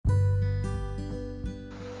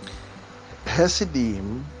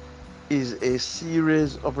Hasidim is a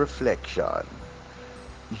series of reflection,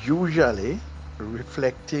 usually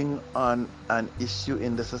reflecting on an issue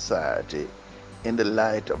in the society in the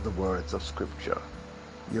light of the words of Scripture.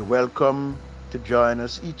 You're welcome to join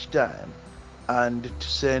us each time and to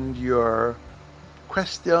send your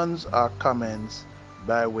questions or comments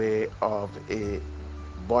by way of a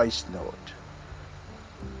voice note.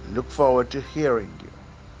 Look forward to hearing you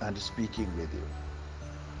and speaking with you.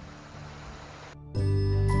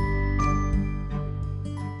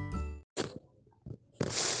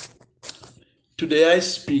 Today I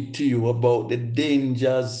speak to you about the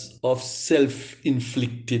dangers of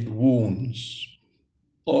self-inflicted wounds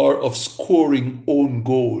or of scoring own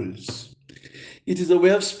goals. It is a way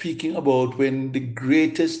of speaking about when the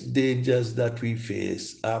greatest dangers that we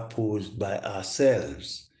face are posed by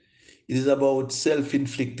ourselves. It is about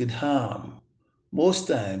self-inflicted harm. Most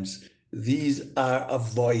times, these are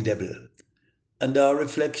avoidable. And our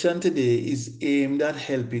reflection today is aimed at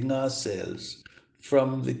helping ourselves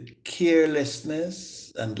from the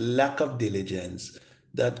carelessness and lack of diligence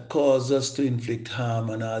that cause us to inflict harm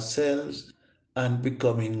on ourselves and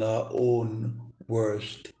becoming our own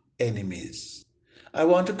worst enemies. I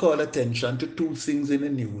want to call attention to two things in the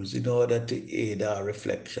news in order to aid our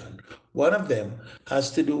reflection. One of them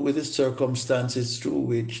has to do with the circumstances through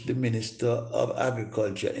which the Minister of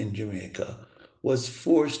Agriculture in Jamaica was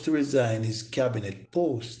forced to resign his cabinet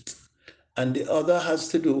post, and the other has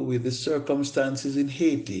to do with the circumstances in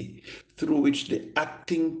Haiti through which the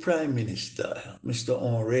acting Prime Minister, Mr.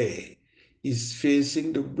 Henri, is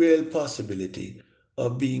facing the real possibility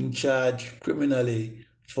of being charged criminally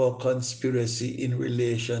for conspiracy in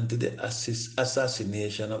relation to the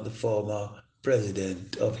assassination of the former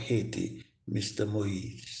president of Haiti, Mr.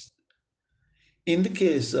 Moïse. In the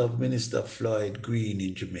case of Minister Floyd Green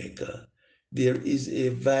in Jamaica, there is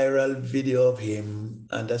a viral video of him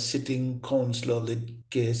and a sitting councillor of the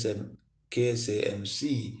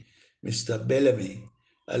KSAMC, Mr. Bellamy,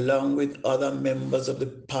 along with other members of the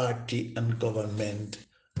party and government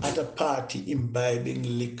at a party imbibing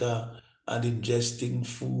liquor and ingesting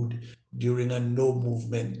food during a no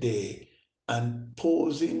movement day and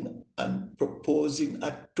posing and proposing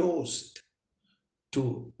a toast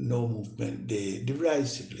to No Movement Day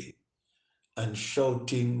derisively and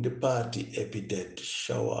shouting the party epithet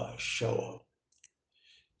shower, shower.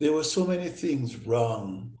 There were so many things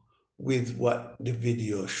wrong with what the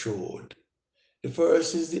video showed. The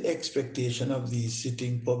first is the expectation of these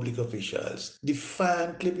sitting public officials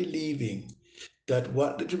defiantly believing that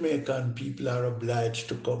what the Jamaican people are obliged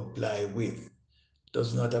to comply with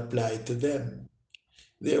does not apply to them.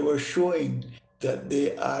 They were showing that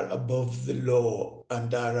they are above the law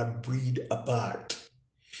and are a breed apart.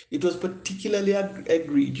 It was particularly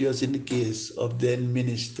egregious in the case of then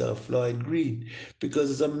Minister Floyd Green, because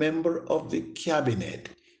as a member of the cabinet,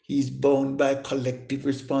 he is bound by collective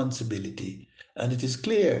responsibility. And it is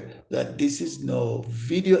clear that this is no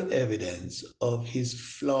video evidence of his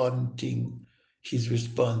flaunting his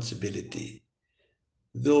responsibility.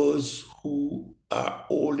 Those who are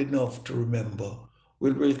old enough to remember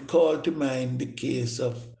will recall to mind the case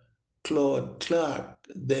of Claude Clark,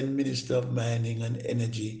 then Minister of Mining and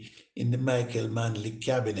Energy in the Michael Manley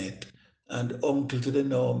cabinet, and uncle to the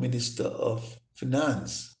now Minister of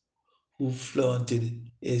Finance, who flaunted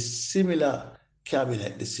a similar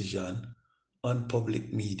cabinet decision on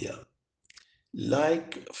public media.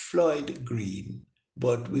 Like Floyd Green,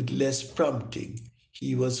 but with less prompting,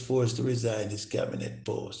 he was forced to resign his cabinet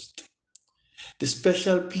post. The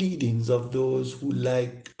special pleadings of those who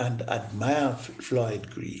like and admire Floyd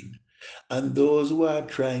Green and those who are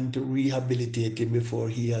trying to rehabilitate him before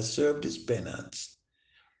he has served his penance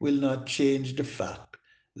will not change the fact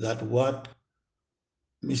that what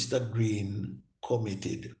Mr. Green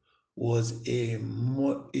committed was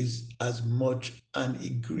is as much an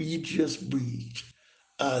egregious breach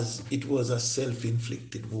as it was a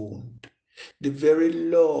self-inflicted wound. The very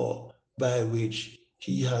law by which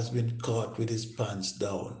he has been caught with his pants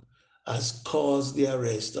down has caused the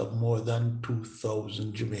arrest of more than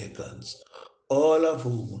 2,000 Jamaicans, all of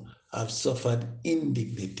whom have suffered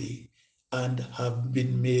indignity and have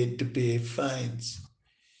been made to pay fines.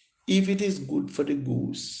 If it is good for the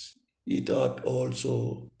goose, it ought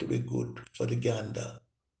also to be good for the gander.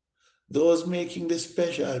 Those making the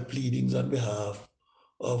special pleadings on behalf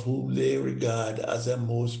of whom they regard as a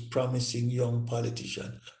most promising young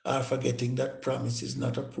politician are forgetting that promise is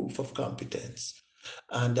not a proof of competence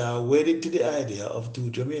and are wedded to the idea of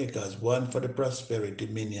two Jamaicas, one for the prosperity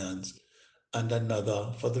minions and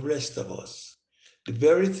another for the rest of us. The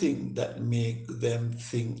very thing that make them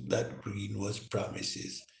think that green was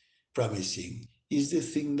promises promising is the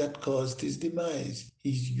thing that caused his demise.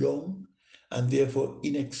 He's young and therefore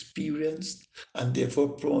inexperienced and therefore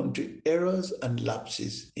prone to errors and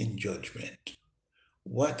lapses in judgment.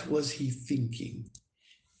 What was he thinking?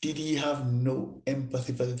 Did he have no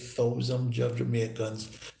empathy for the thousands of Jamaicans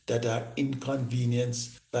that are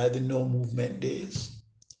inconvenienced by the no movement days?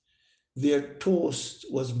 Their toast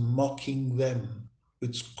was mocking them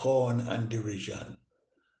with scorn and derision,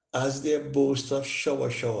 as their boast of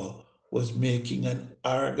shower was making an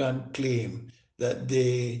arrogant claim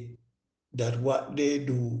that what they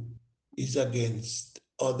do is against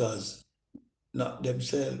others, not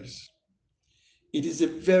themselves. It is the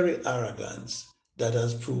very arrogance that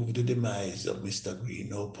has proved the demise of Mr. Green,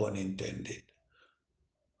 no pun intended.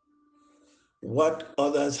 What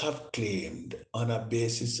others have claimed on a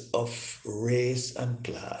basis of race and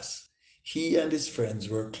class, he and his friends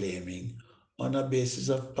were claiming on a basis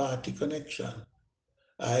of party connection.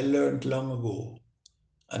 I learned long ago,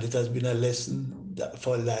 and it has been a lesson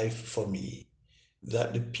for life for me,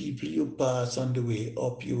 that the people you pass on the way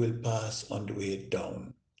up, you will pass on the way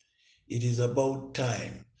down. It is about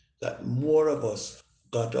time that more of us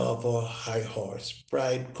got off our high horse.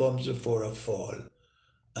 Pride comes before a fall,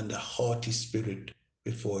 and a haughty spirit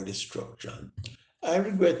before destruction. I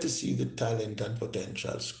regret to see the talent and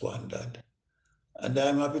potential squandered, and I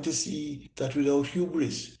am happy to see that without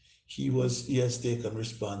hubris, he has taken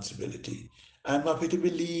responsibility. I'm happy to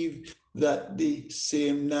believe that the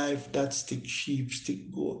same knife that sticks sheep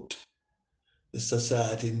stick goat. The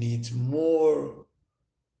society needs more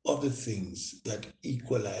of the things that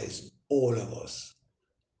equalize all of us,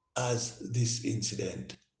 as this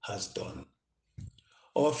incident has done.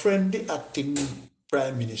 Our friend, the acting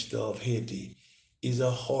Prime Minister of Haiti, is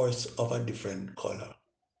a horse of a different color.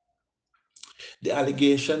 The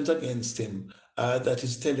allegations against him are that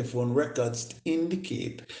his telephone records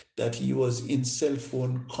indicate that he was in cell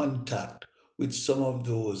phone contact with some of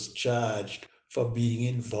those charged for being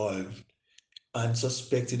involved and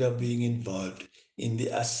suspected of being involved in the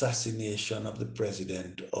assassination of the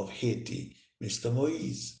president of Haiti, Mr.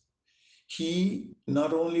 Moise. He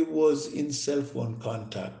not only was in cell phone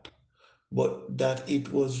contact, but that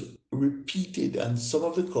it was repeated and some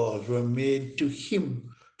of the calls were made to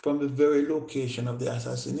him from the very location of the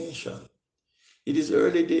assassination. It is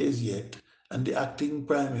early days yet, and the acting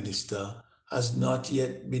prime minister has not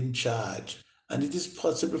yet been charged, and it is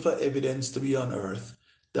possible for evidence to be unearthed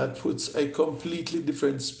that puts a completely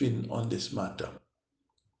different spin on this matter.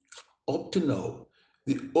 Up to now,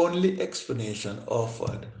 the only explanation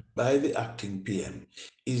offered by the acting PM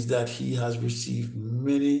is that he has received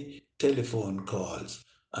many telephone calls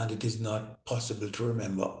and it is not possible to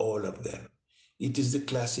remember all of them. It is the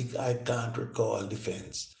classic I can't recall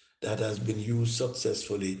defense that has been used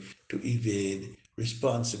successfully to evade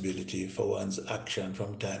responsibility for one's action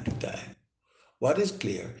from time to time. What is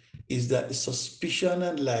clear is that the suspicion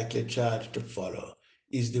and likely charge to follow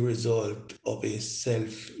is the result of a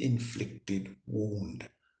self inflicted wound,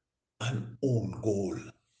 an own goal.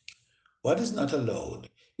 What is not allowed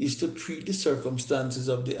is to treat the circumstances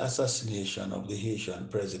of the assassination of the Haitian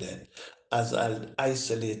president as an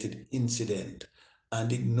isolated incident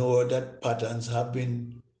and ignore that patterns have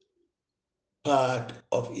been part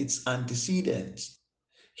of its antecedents.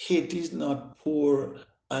 Haiti is not poor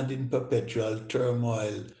and in perpetual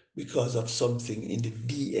turmoil because of something in the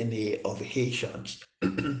DNA of Haitians.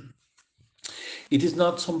 It is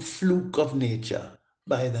not some fluke of nature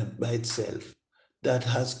by itself that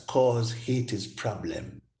has caused Haiti's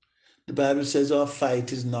problem. The Bible says our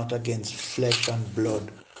fight is not against flesh and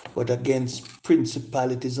blood, but against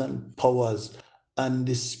principalities and powers and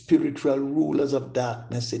the spiritual rulers of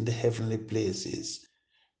darkness in the heavenly places.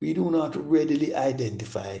 We do not readily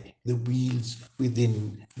identify the wheels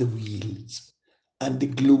within the wheels and the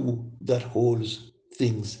glue that holds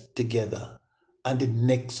things together and the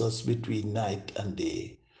nexus between night and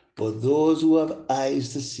day. But those who have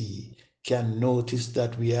eyes to see can notice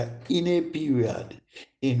that we are in a period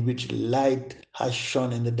in which light has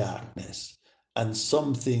shone in the darkness and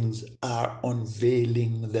some things are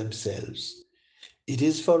unveiling themselves. It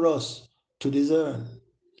is for us to discern.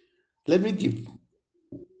 Let me give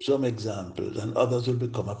some examples and others will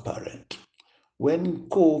become apparent. When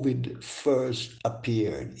COVID first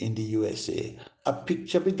appeared in the USA, a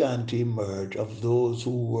picture began to emerge of those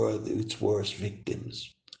who were its worst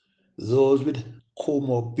victims, those with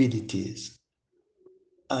comorbidities.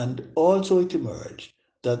 And also it emerged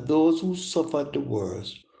that those who suffered the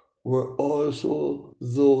worst were also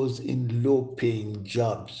those in low paying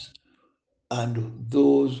jobs and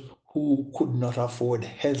those who could not afford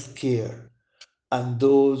health care and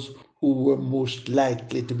those who were most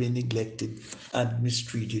likely to be neglected and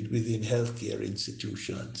mistreated within healthcare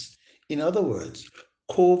institutions. In other words,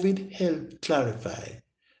 COVID helped clarify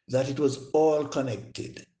that it was all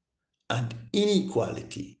connected and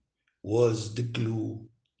inequality was the glue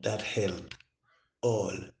that held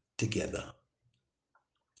all together.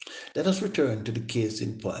 Let us return to the case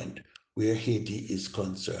in point where Haiti is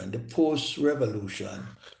concerned. The post revolution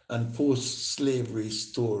and post slavery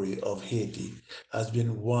story of Haiti has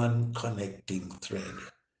been one connecting thread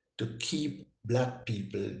to keep Black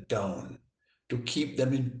people down, to keep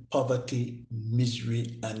them in poverty,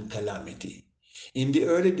 misery, and calamity. In the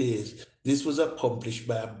early days, this was accomplished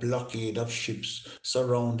by a blockade of ships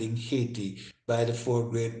surrounding Haiti by the four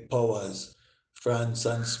great powers, France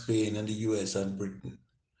and Spain and the US and Britain,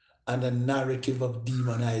 and a narrative of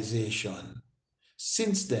demonization.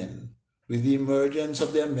 Since then, with the emergence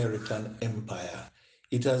of the American empire,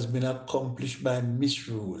 it has been accomplished by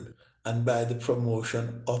misrule and by the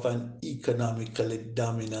promotion of an economically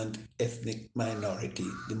dominant ethnic minority,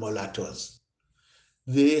 the mulattoes.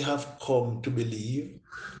 They have come to believe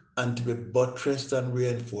and to be buttressed and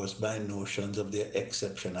reinforced by notions of their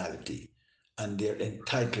exceptionality and their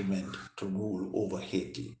entitlement to rule over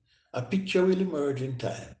Haiti. A picture will emerge in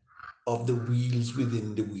time of the wheels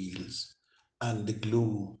within the wheels and the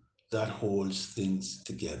glue that holds things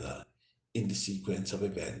together in the sequence of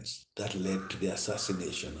events that led to the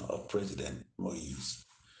assassination of President Moise.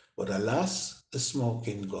 But alas, the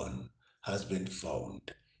smoking gun has been found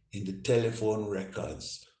in the telephone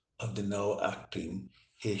records of the now acting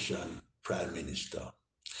Haitian Prime Minister.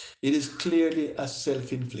 It is clearly a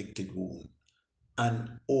self inflicted wound,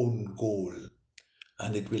 an own goal,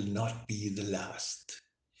 and it will not be the last.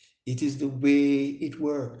 It is the way it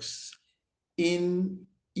works. In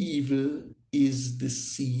evil is the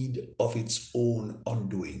seed of its own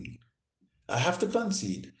undoing. I have to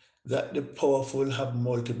concede that the powerful have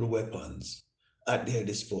multiple weapons at their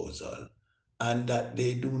disposal and that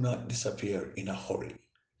they do not disappear in a hurry.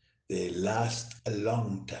 They last a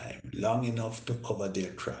long time, long enough to cover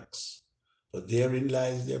their tracks. But therein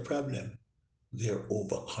lies their problem, their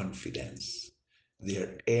overconfidence.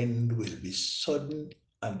 Their end will be sudden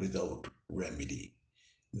and without remedy.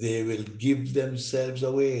 They will give themselves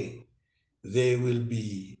away. They will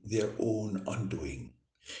be their own undoing.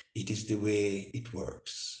 It is the way it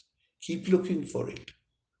works. Keep looking for it.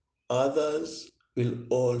 Others will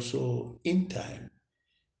also, in time,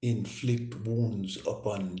 inflict wounds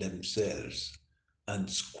upon themselves and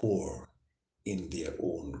score in their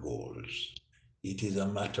own goals. It is a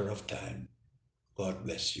matter of time. God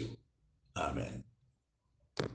bless you. Amen.